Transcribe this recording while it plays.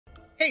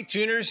Hey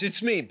Tuners,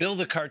 it's me, Bill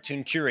the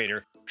cartoon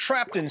curator,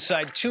 trapped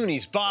inside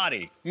Toony's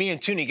body. Me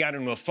and Toony got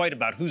into a fight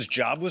about whose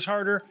job was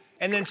harder,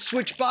 and then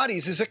switched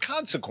bodies as a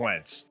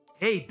consequence.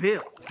 Hey,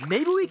 Bill,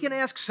 maybe we can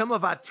ask some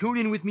of our Toon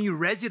In With Me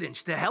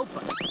residents to help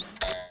us.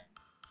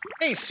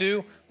 Hey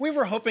Sue, we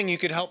were hoping you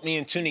could help me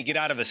and Toony get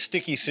out of a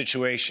sticky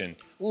situation.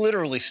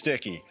 Literally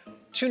sticky.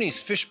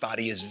 Toonie's fish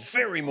body is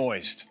very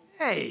moist.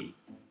 Hey.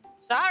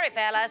 Sorry,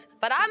 fellas,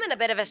 but I'm in a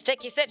bit of a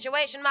sticky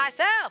situation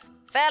myself.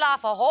 Fell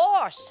off a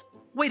horse.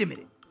 Wait a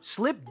minute.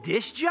 Slip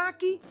disc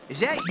jockey? Is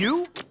that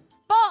you?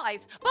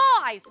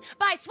 Boys,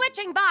 by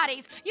switching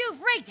bodies,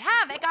 you've wreaked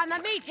havoc on the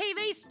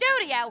MeTV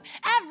studio.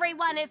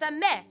 Everyone is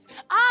amiss.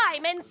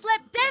 I'm in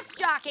Slip Disc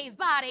Jockey's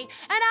body,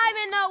 and I'm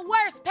in the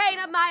worst pain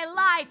of my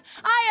life.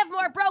 I have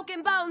more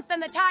broken bones than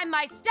the time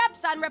my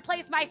stepson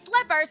replaced my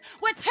slippers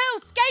with 2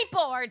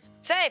 skateboards.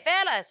 Say,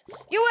 fellas,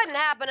 you wouldn't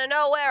happen to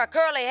know where a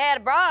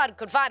curly-haired broad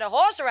could find a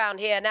horse around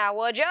here now,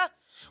 would you?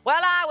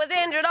 Well, I was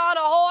injured on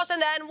a horse and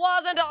then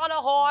wasn't on a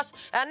horse,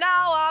 and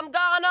now I'm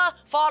gonna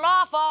fall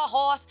off a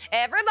horse.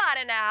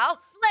 Everybody now.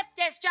 Slip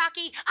Disc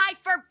Jockey, I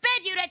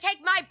forbid you to take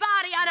my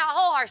body on a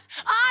horse.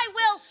 I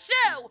will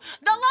sue.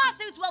 The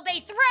lawsuits will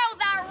be through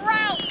the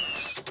roof.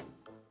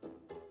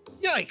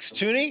 Yikes,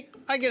 Toony.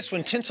 I guess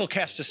when Tinsel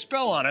cast a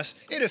spell on us,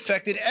 it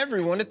affected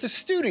everyone at the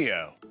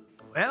studio.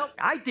 Well,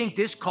 I think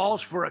this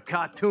calls for a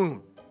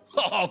cartoon.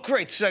 Oh,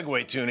 great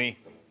segue, Toony.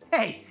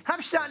 Hey,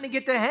 I'm starting to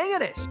get the hang of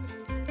this.